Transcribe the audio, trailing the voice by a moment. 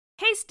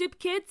Hey, Stoop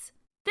Kids!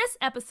 This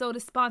episode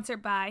is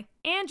sponsored by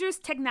Andrews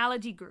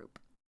Technology Group.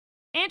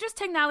 Andrews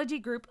Technology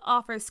Group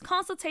offers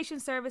consultation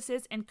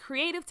services and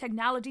creative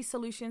technology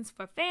solutions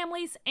for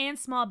families and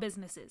small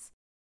businesses.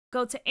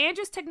 Go to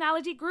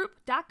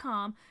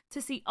andrewstechnologygroup.com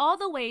to see all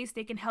the ways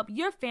they can help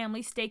your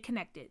family stay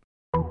connected.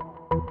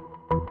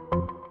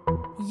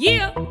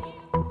 Yeah!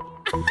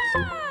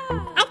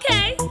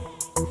 Okay,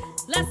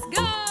 let's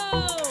go!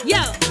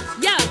 Yo!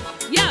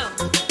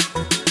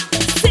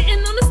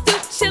 Sitting on the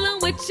stoop, chilling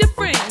with your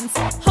friends,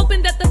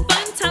 hoping that the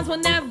fun times will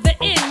never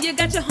end. You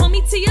got your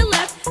homie to your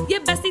left,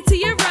 your bestie to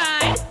your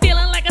right,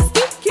 feeling like a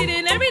stoop kid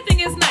and everything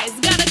is nice.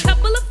 Got a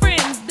couple of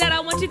friends that I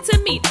want you to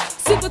meet,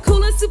 super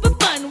cool and super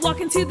fun,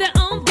 walking to their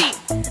own beat.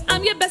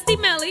 I'm your bestie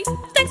Melly,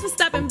 thanks for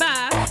stopping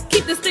by.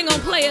 Keep this thing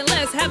on play and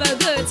let's have a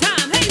good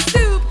time. Hey,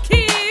 Stoop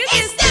Kids!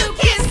 It's Stoop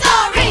Kid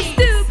Stories!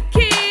 Stoop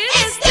Kids!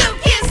 It's Stoop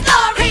Kid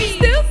Stories!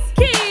 Stoop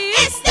Kids!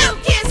 It's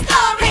Stoop Kid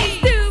Stories!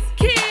 Stoop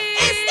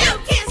Kids! It's Stoop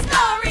Kid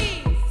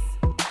Stories!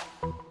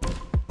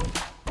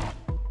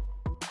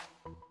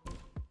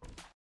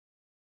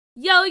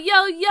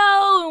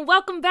 Yo, and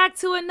welcome back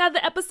to another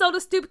episode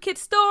of Stoop Kid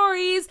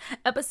Stories,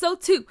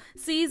 Episode 2,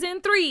 Season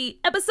 3,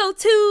 Episode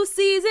 2,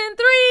 Season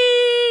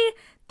 3!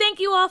 Thank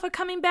you all for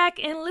coming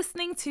back and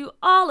listening to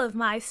all of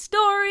my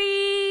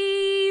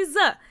stories.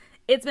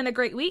 It's been a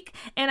great week,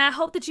 and I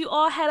hope that you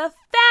all had a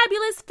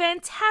fabulous,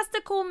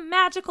 fantastical,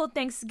 magical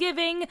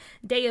Thanksgiving,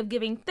 Day of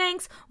Giving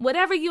Thanks,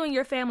 whatever you and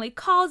your family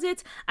calls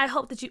it. I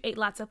hope that you ate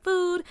lots of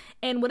food,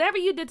 and whatever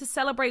you did to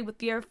celebrate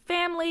with your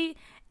family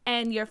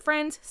and your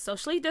friends,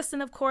 socially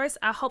distant, of course,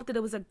 I hope that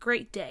it was a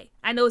great day.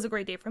 I know it was a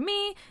great day for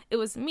me. It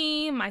was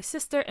me, my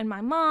sister, and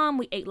my mom.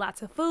 We ate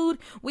lots of food.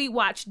 We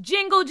watched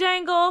Jingle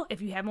Jangle. If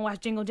you haven't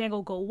watched Jingle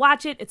Jangle, go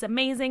watch it. It's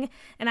amazing.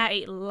 And I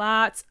ate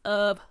lots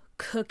of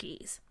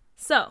cookies.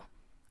 So,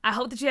 I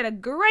hope that you had a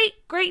great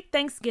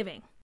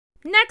Thanksgiving.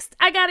 Next,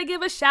 I gotta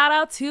give a shout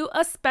out to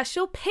a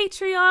special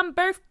Patreon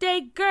birthday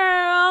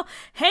girl.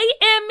 Hey,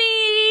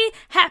 Emmy!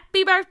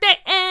 Happy birthday,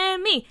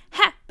 Emmy!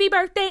 Happy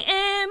birthday,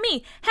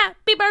 Emmy!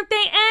 Happy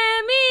birthday,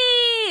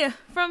 Emmy!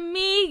 From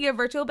me, your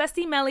virtual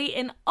bestie Melly,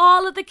 and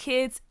all of the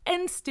kids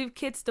and Stoop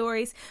Kid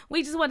Stories,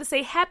 we just want to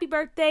say happy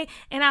birthday,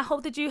 and I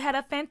hope that you had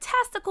a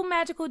fantastical,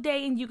 magical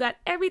day, and you got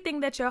everything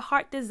that your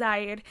heart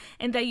desired,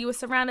 and that you were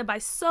surrounded by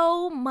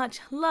so much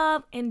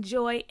love and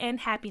joy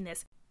and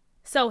happiness.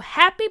 So,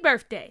 happy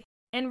birthday!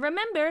 And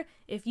remember,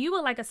 if you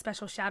would like a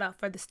special shout out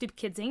for the Stoop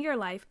Kids in your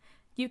life,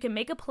 you can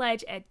make a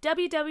pledge at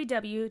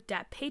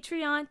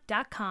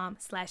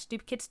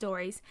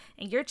www.patreon.com/StoopKidStories,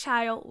 and your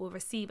child will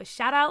receive a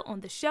shout out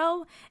on the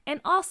show.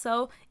 And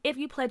also, if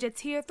you pledge at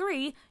Tier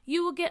 3,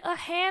 you will get a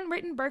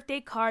handwritten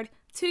birthday card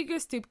to your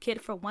Stoop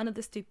Kid for one of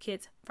the Stoop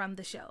Kids from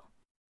the show.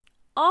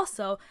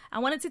 Also, I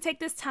wanted to take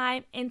this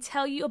time and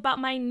tell you about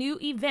my new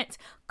event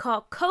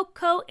called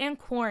Coco in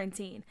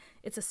Quarantine.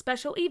 It's a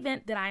special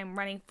event that I am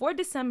running for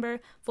December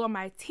for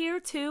my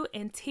Tier 2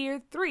 and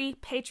Tier 3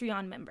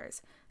 Patreon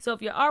members. So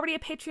if you're already a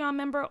Patreon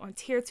member on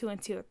Tier 2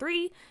 and Tier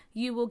 3,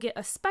 you will get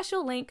a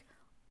special link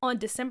on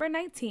December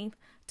 19th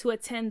to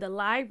attend the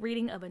live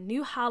reading of a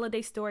new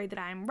holiday story that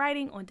I am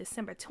writing on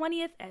December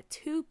 20th at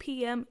 2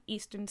 p.m.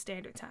 Eastern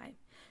Standard Time.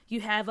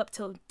 You have up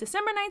till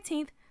December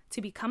 19th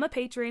to become a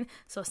patron,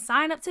 so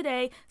sign up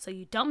today so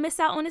you don't miss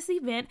out on this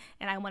event.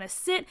 And I want to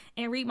sit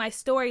and read my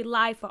story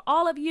live for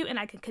all of you, and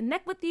I can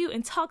connect with you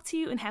and talk to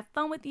you and have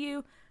fun with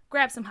you.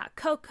 Grab some hot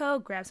cocoa,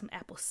 grab some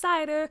apple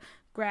cider,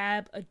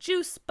 grab a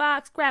juice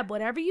box, grab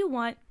whatever you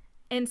want,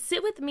 and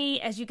sit with me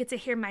as you get to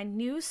hear my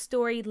new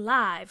story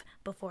live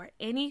before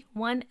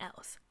anyone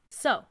else.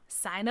 So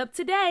sign up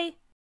today.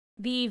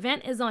 The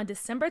event is on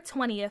December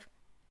 20th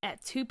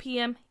at 2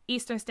 p.m.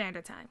 Eastern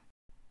Standard Time.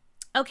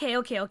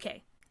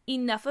 Okay.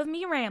 Enough of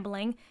me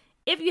rambling.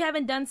 If you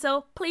haven't done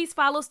so, please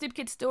follow Stoop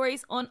Kid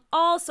Stories on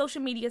all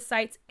social media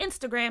sites,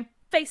 Instagram,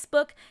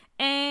 Facebook,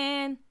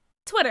 and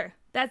Twitter.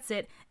 That's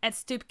it, at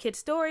Stoop Kid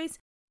Stories.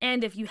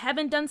 And if you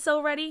haven't done so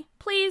already,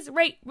 please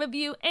rate,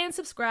 review, and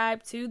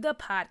subscribe to the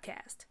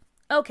podcast.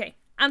 Okay,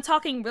 I'm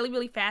talking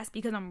really fast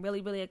because I'm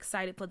really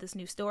excited for this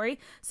new story.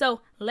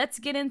 So let's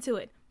get into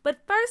it.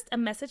 But first, a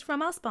message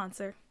from our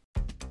sponsor.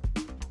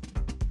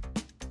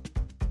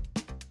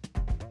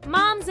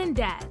 Moms and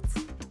dads,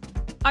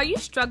 are you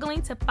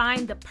struggling to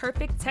find the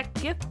perfect tech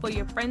gift for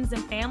your friends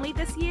and family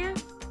this year?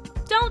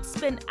 Don't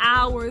spend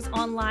hours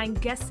online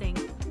guessing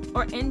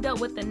or end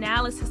up with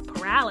analysis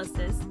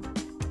paralysis.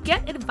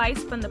 Get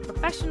advice from the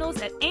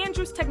professionals at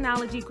Andrews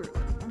Technology Group.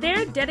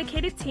 Their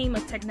dedicated team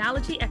of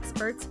technology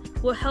experts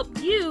will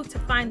help you to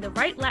find the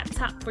right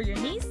laptop for your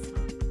niece,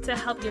 to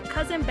help your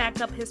cousin back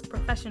up his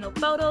professional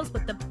photos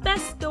with the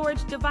best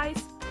storage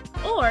device,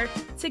 or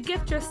to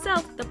gift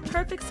yourself the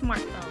perfect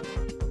smartphone.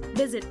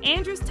 Visit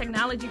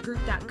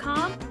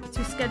andrewstechnologygroup.com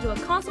to schedule a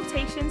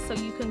consultation so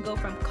you can go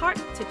from cart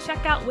to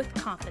checkout with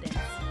confidence.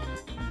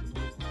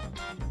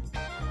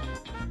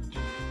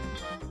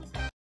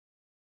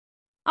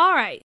 All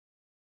right.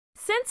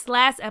 Since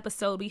last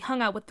episode we hung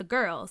out with the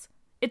girls,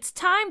 it's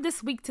time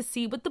this week to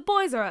see what the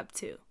boys are up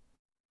to.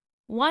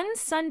 One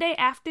Sunday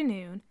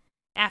afternoon,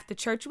 After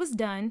church was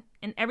done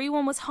and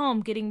everyone was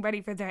home getting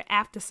ready for their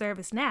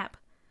after-service nap,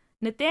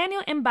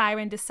 Nathaniel and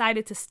Byron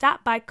decided to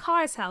stop by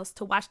Car's house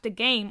to watch the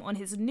game on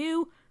his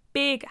new,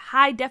 big,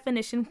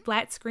 high-definition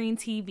flat-screen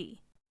TV.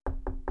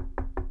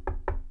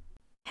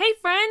 "Hey,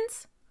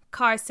 friends,"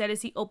 Car said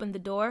as he opened the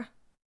door.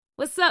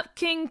 "What's up,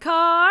 King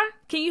Car?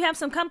 Can you have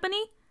some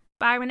company?"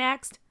 Byron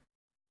asked.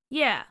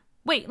 "Yeah.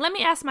 Wait, let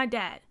me ask my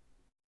dad."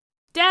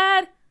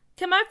 "Dad,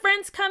 can my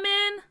friends come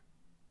in?"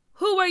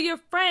 "Who are your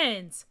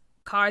friends?"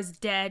 Car's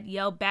dad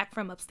yelled back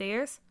from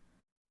upstairs.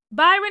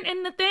 "Byron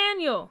and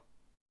Nathaniel."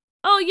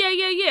 "Oh,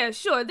 yeah,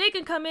 sure, they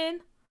can come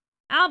in.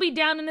 I'll be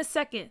down in a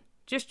second.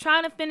 Just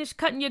trying to finish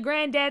cutting your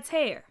granddad's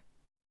hair."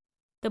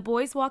 The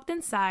boys walked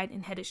inside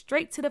and headed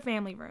straight to the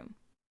family room.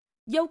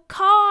 "Yo,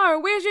 Car,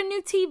 where's your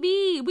new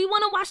TV? We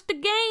want to watch the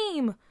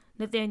game,"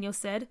 Nathaniel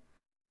said.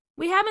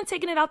 "We haven't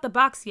taken it out the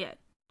box yet.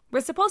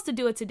 We're supposed to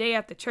do it today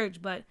after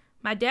church, but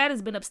my dad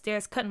has been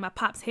upstairs cutting my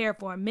pop's hair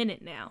for a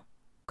minute now,"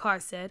 Car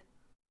said.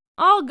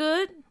 "All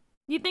good.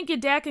 You think your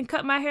dad can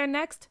cut my hair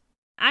next?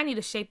 I need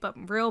to shape up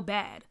real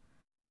bad,"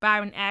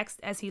 Byron asked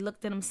as he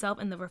looked at himself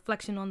in the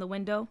reflection on the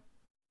window.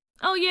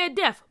 "Oh yeah,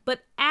 Def,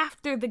 but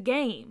after the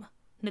game,"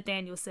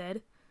 Nathaniel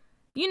said.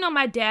 "You know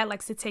my dad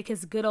likes to take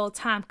his good old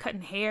time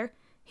cutting hair.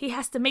 He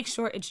has to make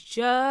sure it's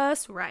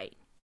just right.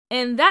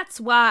 And that's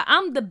why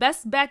I'm the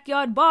best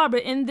backyard barber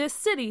in this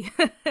city."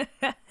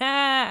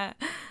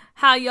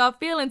 "How y'all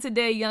feeling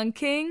today, young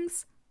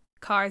kings?"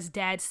 Car's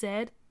dad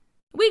said.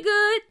 "We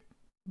good,"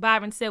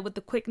 Byron said with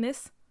the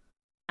quickness.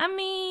 "I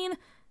mean,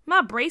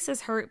 my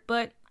braces hurt,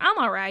 but I'm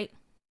all right,"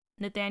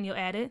 Nathaniel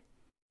added.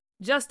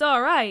 "Just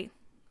all right?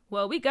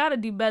 Well, we gotta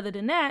do better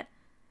than that.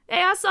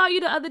 Hey, I saw you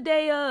the other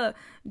day,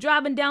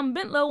 driving down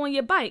Bentlow on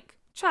your bike.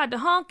 Tried to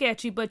honk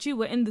at you, but you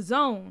were in the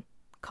zone,"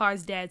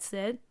 Car's dad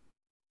said.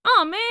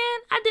 "Oh, man,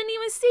 I didn't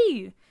even see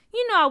you.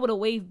 You know I would have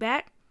waved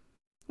back."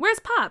 "Where's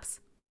Pops?"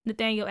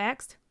 Nathaniel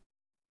asked.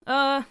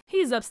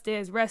 He's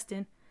upstairs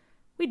resting.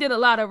 We did a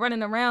lot of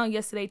running around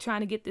yesterday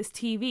trying to get this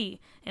TV,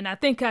 and I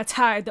think I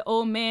tired the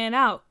old man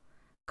out,"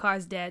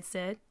 Car's dad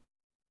said.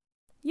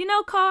 "You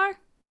know, Car,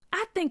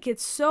 I think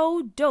it's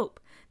so dope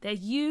that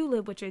you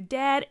live with your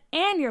dad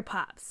and your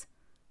pops.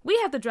 We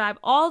have to drive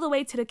all the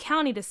way to the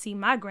county to see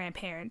my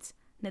grandparents,"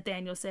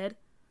 Nathaniel said.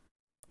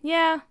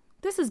 "Yeah,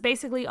 this is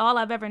basically all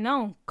I've ever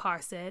known,"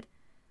 Car said.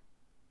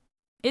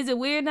 "Is it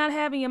weird not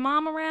having your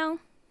mom around?"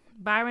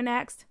 Byron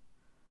asked.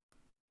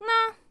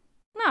 "Nah,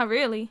 not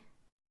really.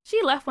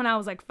 She left when I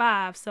was like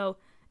 5, so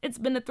it's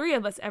been the 3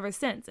 of us ever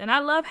since, and I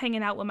love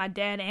hanging out with my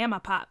dad and my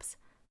pops,"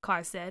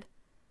 Car said.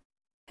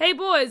 "Hey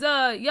boys,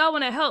 y'all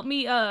want to help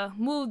me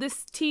move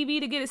this TV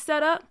to get it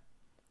set up?"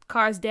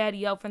 Car's dad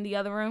yelled from the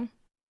other room.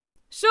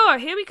 "Sure,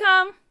 here we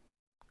come,"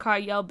 Car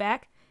yelled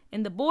back,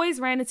 and the boys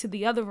ran into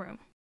the other room.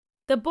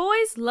 The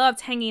boys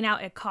loved hanging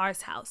out at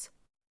Car's house.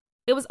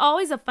 It was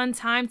always a fun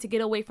time to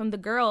get away from the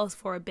girls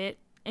for a bit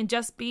and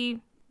just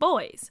be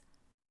boys.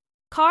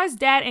 Car's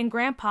dad and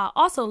grandpa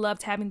also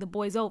loved having the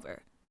boys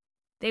over.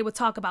 They would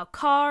talk about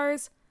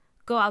cars,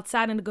 go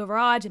outside in the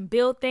garage and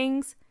build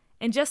things,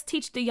 and just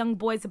teach the young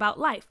boys about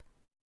life.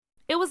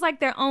 It was like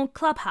their own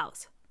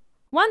clubhouse.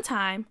 One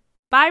time,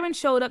 Byron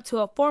showed up to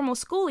a formal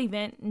school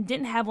event and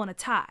didn't have on a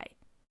tie.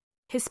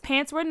 His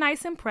pants were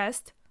nice and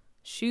pressed,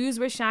 shoes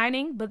were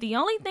shining, but the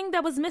only thing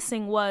that was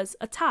missing was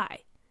a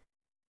tie.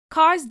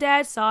 Car's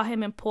dad saw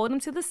him and pulled him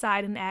to the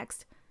side and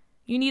asked,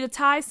 "You need a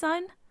tie,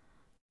 son?"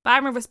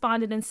 Byron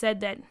responded and said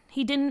that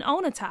he didn't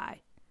own a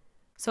tie.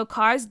 So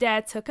Car's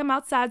dad took him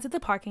outside to the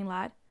parking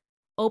lot,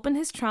 opened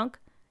his trunk,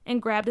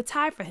 and grabbed a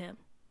tie for him.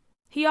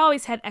 He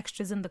always had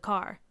extras in the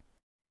car.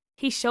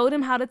 He showed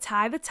him how to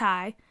tie the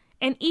tie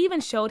and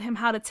even showed him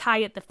how to tie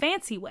it the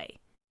fancy way,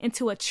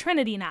 into a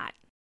Trinity knot.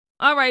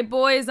 "All right,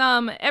 boys,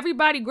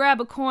 everybody grab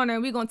a corner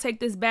and we're going to take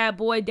this bad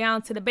boy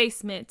down to the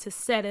basement to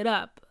set it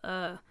up.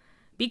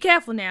 Be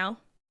careful now.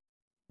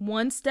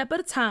 One step at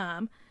a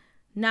time.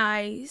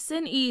 Nice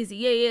and easy.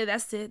 Yeah,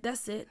 that's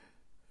it.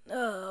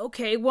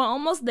 Okay, we're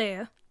almost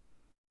there.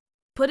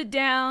 Put it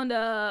down,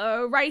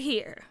 right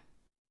here.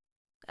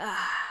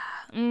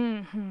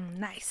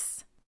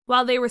 Nice."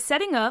 While they were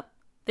setting up,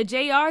 the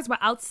JRs were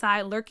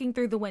outside lurking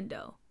through the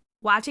window,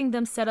 watching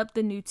them set up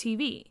the new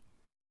TV.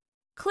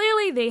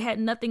 Clearly, they had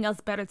nothing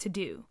else better to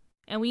do,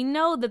 and we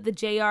know that the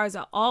JRs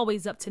are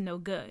always up to no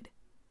good.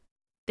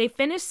 They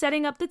finished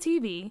setting up the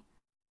TV,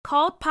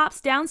 called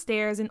Pops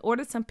downstairs, and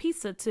ordered some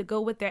pizza to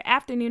go with their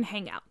afternoon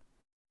hangout.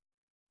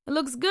 "It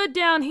looks good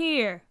down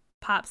here,"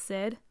 Pops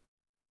said.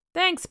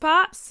 "Thanks,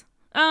 Pops.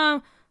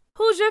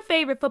 Who's your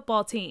favorite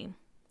football team?"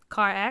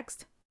 Car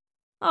asked.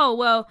 "Oh,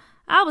 well,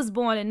 I was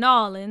born in New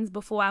Orleans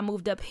before I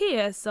moved up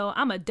here, so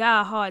I'm a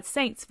die-hard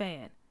Saints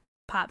fan,"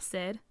 Pops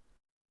said.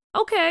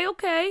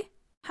 Okay.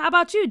 How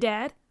about you,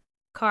 Dad?"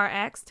 Car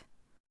asked.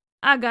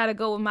 "I gotta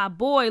go with my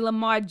boy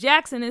Lamar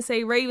Jackson and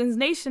say Ravens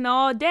Nation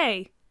all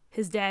day,"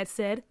 his dad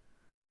said.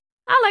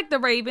 "I like the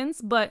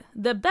Ravens, but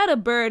the better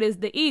bird is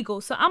the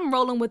Eagles, so I'm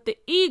rolling with the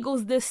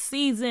Eagles this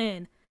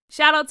season.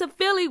 Shout out to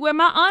Philly, where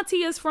my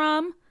auntie is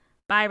from,"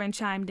 Byron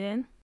chimed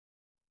in.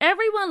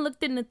 Everyone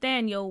looked at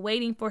Nathaniel,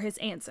 waiting for his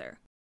answer.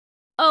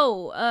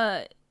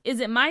 Oh,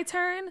 is it my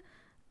turn?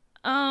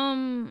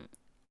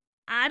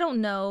 I don't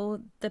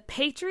know. The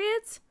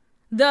Patriots?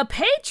 The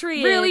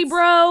Patriots? Really,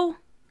 bro?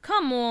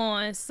 Come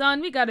on, son.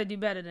 We gotta do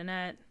better than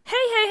that.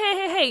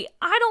 Hey.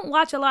 I don't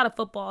watch a lot of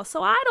football,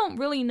 so I don't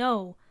really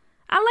know.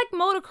 I like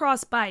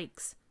motocross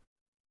bikes.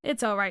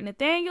 It's alright,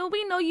 Nathaniel.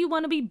 We know you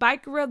want to be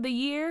Biker of the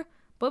Year,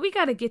 but we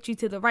gotta get you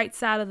to the right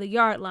side of the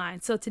yard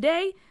line. So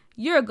today,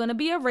 you're gonna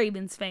be a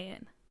Ravens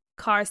fan,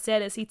 Carr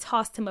said as he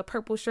tossed him a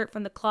purple shirt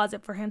from the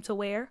closet for him to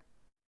wear.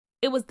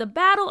 It was the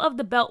Battle of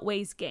the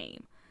Beltways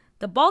game,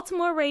 the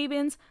Baltimore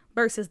Ravens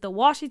versus the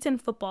Washington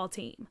football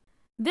team.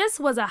 This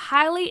was a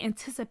highly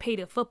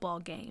anticipated football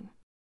game.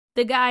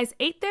 The guys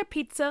ate their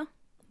pizza,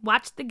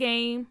 watched the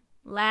game,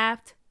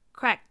 laughed,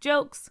 cracked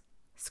jokes,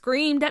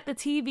 screamed at the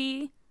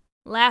TV,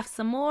 laughed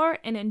some more,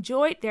 and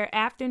enjoyed their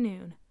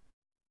afternoon.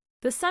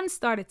 The sun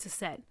started to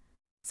set,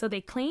 so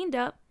they cleaned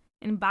up,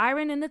 and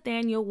Byron and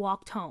Nathaniel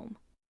walked home.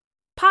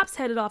 Pops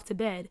headed off to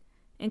bed,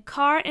 and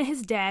Carr and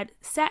his dad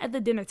sat at the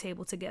dinner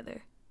table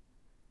together.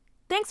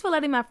 "Thanks for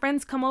letting my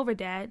friends come over,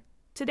 Dad.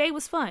 Today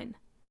was fun,"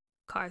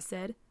 Carr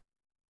said.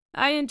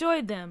 "I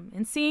enjoyed them,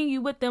 and seeing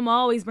you with them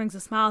always brings a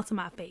smile to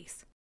my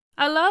face.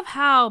 I love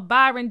how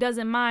Byron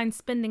doesn't mind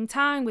spending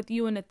time with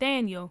you and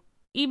Nathaniel,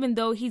 even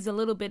though he's a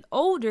little bit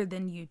older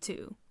than you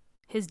two,"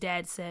 his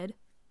dad said.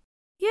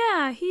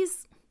 "Yeah,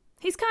 he's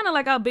kind of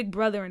like our big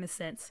brother in a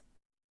sense,"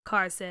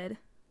 Carr said.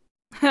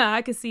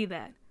 "I can see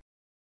that.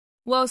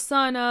 Well,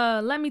 son,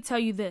 let me tell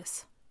you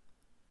this.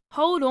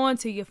 Hold on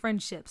to your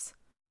friendships.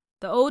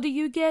 The older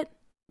you get,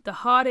 the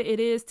harder it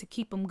is to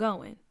keep them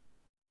going."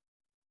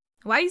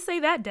 "Why you say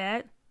that,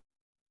 Dad?"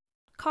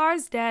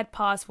 Carr's dad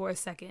paused for a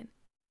second.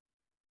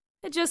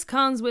 "It just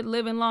comes with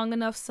living long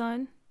enough,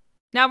 son.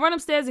 Now run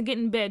upstairs and get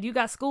in bed. You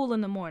got school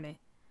in the morning."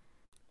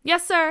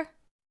 "Yes, sir.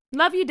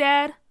 Love you,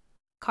 Dad,"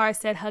 Carr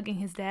said, hugging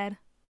his dad.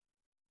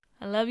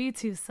 "I love you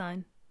too,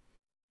 son."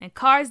 And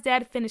Carr's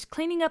dad finished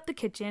cleaning up the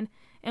kitchen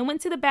and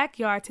went to the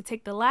backyard to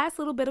take the last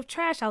little bit of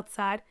trash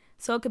outside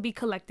so it could be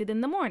collected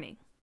in the morning.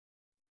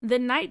 The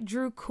night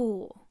drew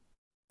cool.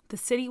 The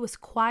city was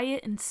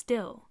quiet and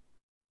still.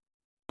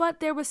 But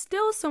there was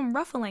still some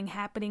ruffling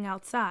happening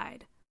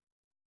outside.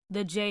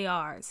 The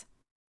JRs.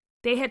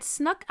 They had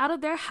snuck out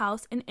of their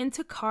house and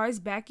into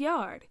Carr's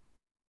backyard.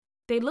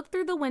 They looked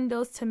through the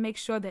windows to make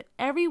sure that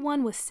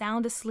everyone was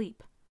sound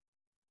asleep.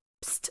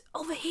 "Psst,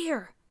 over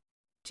here,"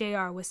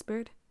 JR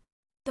whispered.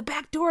 "The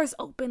back door is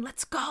open,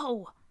 let's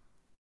go."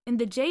 And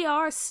the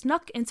JR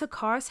snuck into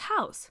Carr's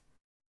house.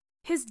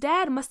 His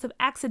dad must have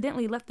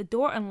accidentally left the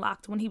door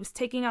unlocked when he was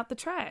taking out the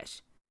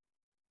trash.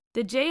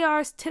 The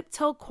JRs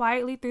tiptoed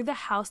quietly through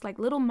the house like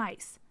little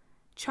mice,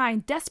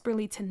 trying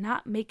desperately to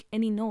not make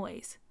any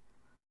noise.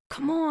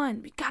 "Come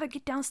on, we gotta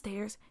get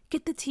downstairs,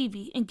 get the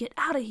TV, and get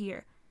out of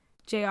here,"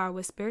 JR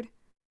whispered.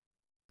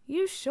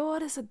 "You sure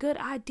this is a good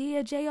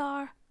idea,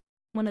 JR?"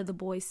 one of the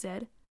boys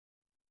said.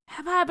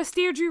 "Have I ever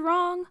steered you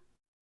wrong?"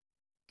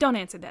 "Don't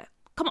answer that.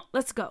 Come on,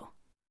 let's go."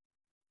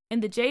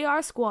 And the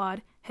JR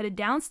squad headed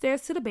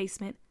downstairs to the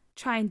basement,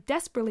 trying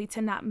desperately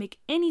to not make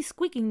any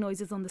squeaking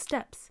noises on the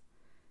steps.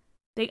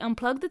 They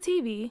unplugged the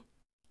TV,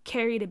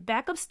 carried it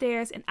back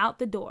upstairs and out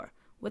the door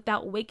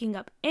without waking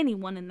up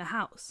anyone in the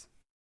house.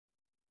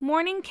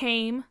 Morning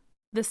came,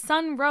 the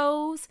sun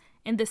rose,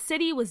 and the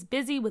city was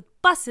busy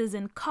with buses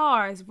and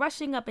cars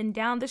rushing up and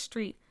down the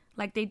street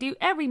like they do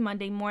every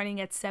Monday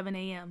morning at 7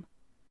 a.m.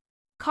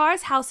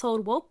 Carr's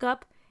household woke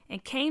up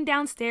and came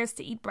downstairs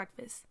to eat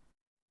breakfast.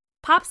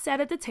 Pop sat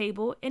at the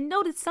table and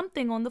noticed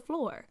something on the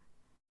floor.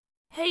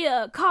 "Hey,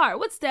 Carr,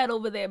 what's that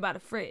over there by the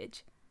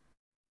fridge?"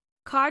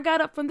 Carr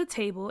got up from the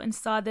table and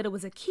saw that it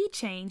was a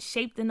keychain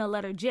shaped in the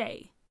letter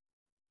J.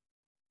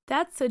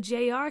 "That's a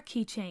JR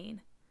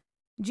keychain.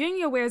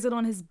 Junior wears it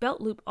on his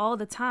belt loop all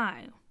the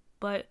time,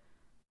 but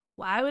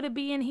why would it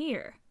be in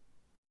here?"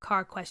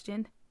 Carr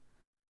questioned.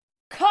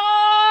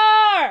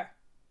 "Carr!"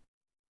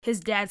 his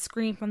dad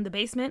screamed from the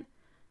basement.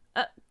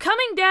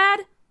 Coming,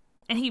 Dad!"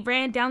 And he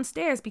ran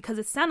downstairs because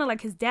it sounded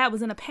like his dad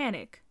was in a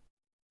panic.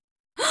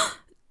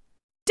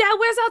 "Dad,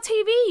 where's our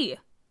TV?"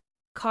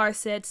 Carr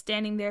said,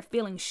 standing there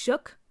feeling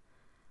shook.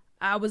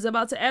 "I was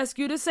about to ask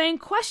you the same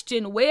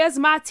question. Where's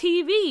my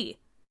TV?"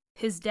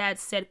 his dad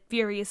said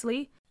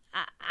furiously.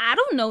 I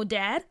don't know,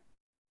 Dad."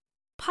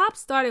 Pop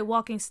started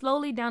walking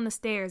slowly down the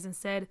stairs and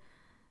said,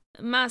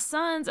 "My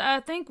sons, I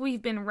think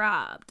we've been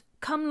robbed.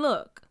 Come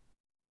look."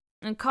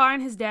 And Carr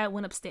and his dad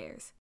went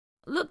upstairs.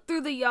 "Look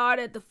through the yard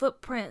at the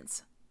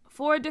footprints.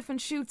 4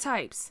 different shoe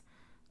types.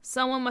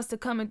 Someone must have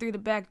come in through the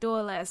back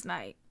door last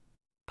night,"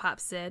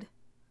 Pop said.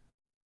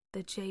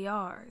 "The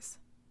JRs,"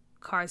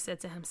 Carr said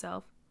to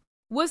himself.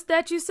 "What's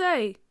that you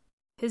say?"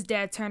 his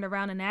dad turned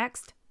around and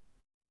asked.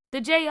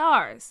 "The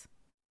JRs.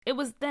 It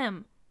was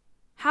them.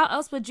 How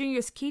else would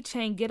Junior's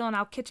keychain get on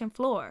our kitchen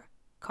floor?"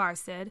 Carr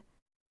said.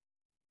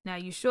 "Now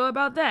you sure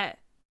about that?"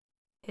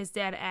 his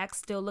dad asked,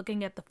 still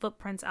looking at the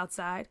footprints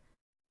outside.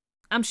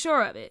 "I'm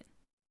sure of it,"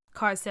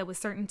 Carr said with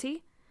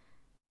certainty.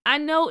 "I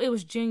know it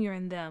was Junior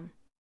and them.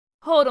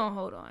 Hold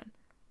on.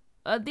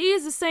 Are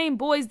these the same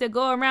boys that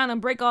go around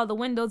and break all the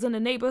windows in the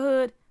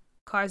neighborhood?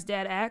 Car's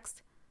dad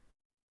asked.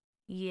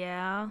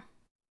 Yeah,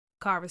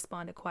 Car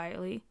responded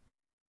quietly.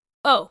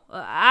 Oh,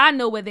 I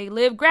know where they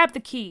live. Grab the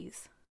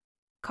keys,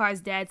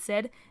 Car's dad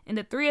said, and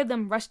the three of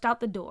them rushed out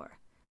the door.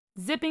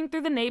 Zipping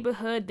through the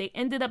neighborhood, they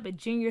ended up at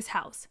Junior's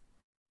house.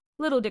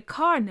 Little did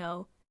Car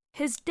know,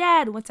 his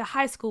dad went to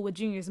high school with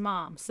Junior's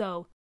mom,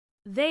 so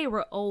they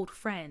were old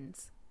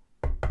friends.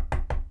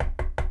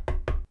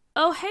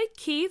 Oh, hey,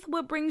 Keith,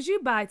 what brings you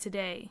by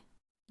today?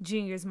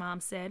 Junior's mom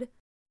said.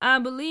 I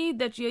believe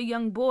that your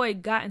young boy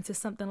got into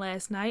something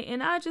last night,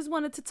 and I just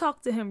wanted to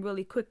talk to him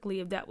really quickly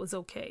if that was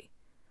okay,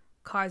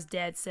 Car's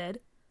dad said.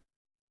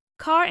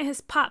 Car and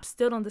his pop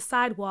stood on the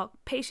sidewalk,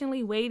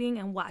 patiently waiting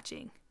and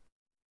watching.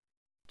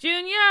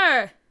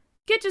 Junior!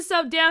 Get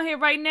yourself down here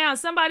right now.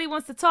 Somebody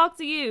wants to talk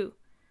to you,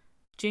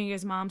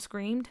 Junior's mom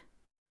screamed.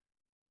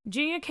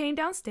 Junior came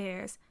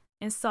downstairs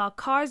and saw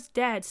Car's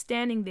dad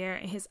standing there,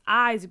 and his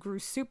eyes grew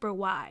super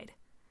wide.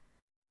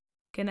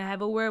 Can I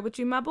have a word with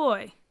you, my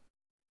boy?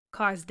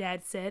 Car's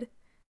dad said,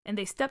 and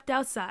they stepped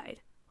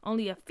outside,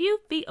 only a few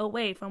feet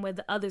away from where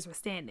the others were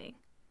standing.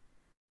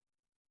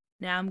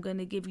 Now I'm going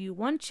to give you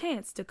one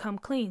chance to come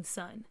clean,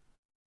 son,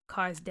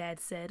 Car's dad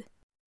said.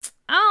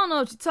 I don't know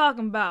what you're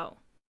talking about,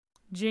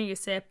 Junior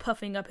said,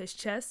 puffing up his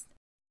chest.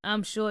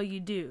 I'm sure you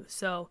do,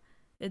 so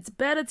it's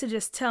better to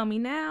just tell me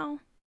now,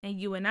 and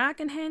you and I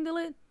can handle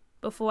it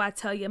before I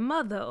tell your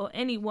mother or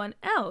anyone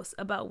else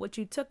about what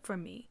you took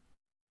from me,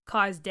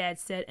 Car's dad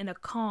said in a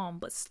calm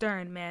but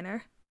stern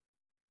manner.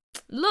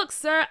 Look,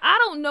 sir, I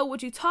don't know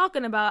what you're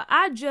talking about.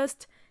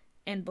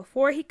 And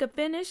before he could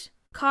finish,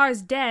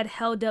 Car's dad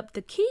held up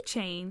the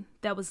keychain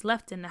that was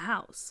left in the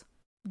house.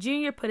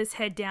 Junior put his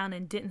head down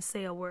and didn't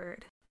say a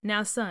word.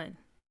 Now, son,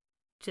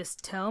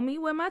 just tell me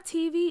where my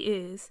TV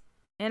is,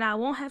 and I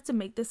won't have to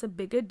make this a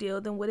bigger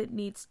deal than what it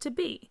needs to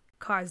be,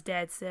 Car's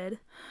dad said.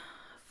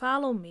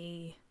 Follow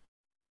me,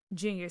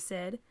 Junior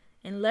said,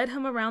 and led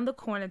him around the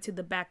corner to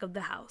the back of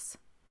the house.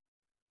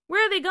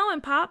 Where are they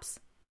going, Pops?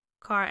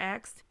 Car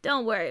asked.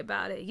 Don't worry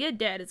about it. Your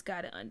dad has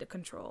got it under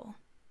control,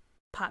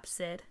 Pops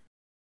said.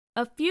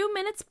 A few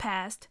minutes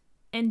passed,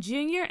 and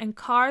Junior and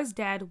Car's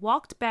dad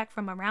walked back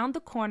from around the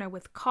corner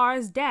with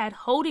Car's dad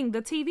holding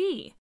the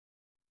TV.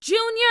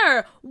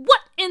 Junior,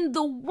 what in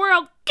the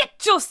world?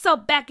 Get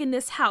yourself back in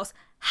this house.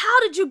 How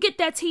did you get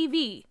that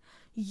TV?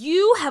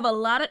 You have a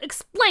lot of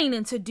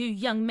explaining to do,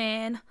 young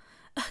man.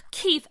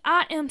 Keith,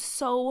 I am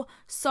so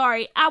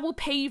sorry. I will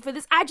pay you for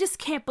this. I just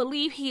can't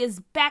believe he is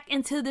back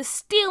into this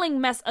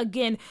stealing mess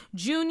again.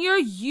 Junior,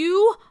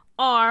 you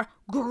are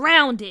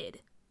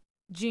grounded,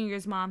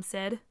 Junior's mom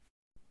said.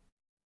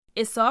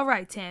 It's all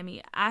right,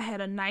 Tammy. I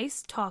had a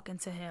nice talking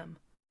to him,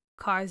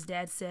 Car's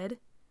dad said.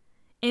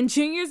 And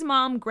Junior's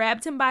mom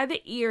grabbed him by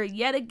the ear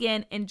yet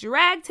again and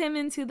dragged him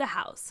into the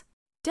house.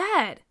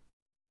 Dad,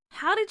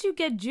 how did you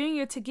get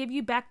Junior to give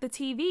you back the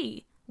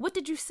TV? What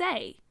did you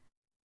say?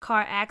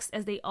 Car asked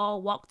as they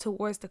all walked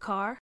towards the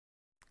car.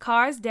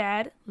 Car's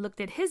dad looked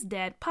at his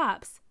dad,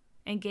 Pops,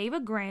 and gave a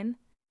grin,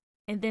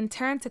 and then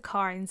turned to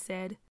Car and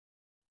said,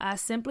 I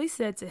simply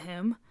said to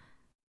him,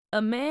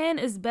 a man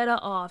is better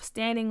off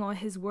standing on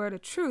his word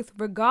of truth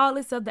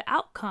regardless of the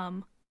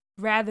outcome,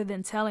 rather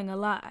than telling a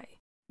lie.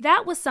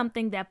 That was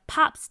something that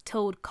Pops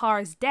told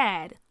Car's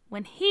dad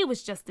when he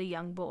was just a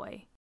young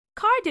boy.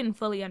 Car didn't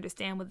fully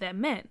understand what that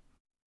meant,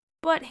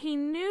 but he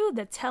knew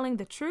that telling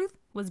the truth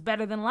was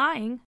better than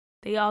lying.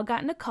 They all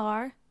got in the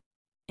car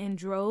and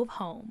drove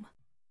home.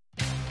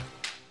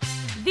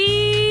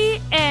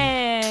 The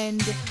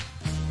end.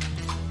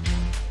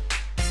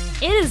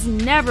 It is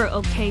never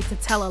okay to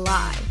tell a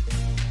lie.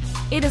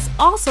 It is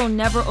also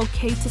never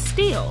okay to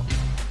steal.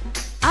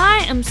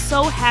 I am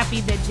so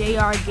happy that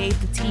JR gave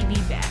the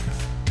TV back.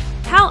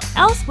 How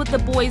else would the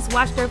boys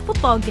watch their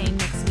football game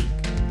next week?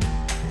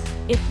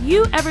 If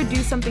you ever do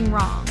something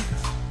wrong,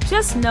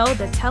 just know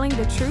that telling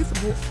the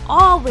truth will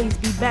always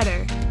be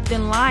better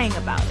than lying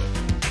about it.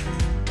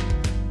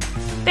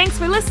 Thanks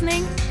for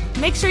listening.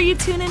 Make sure you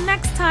tune in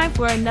next time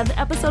for another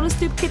episode of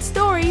Stoop Kid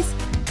Stories.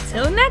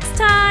 Till next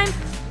time,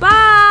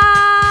 bye!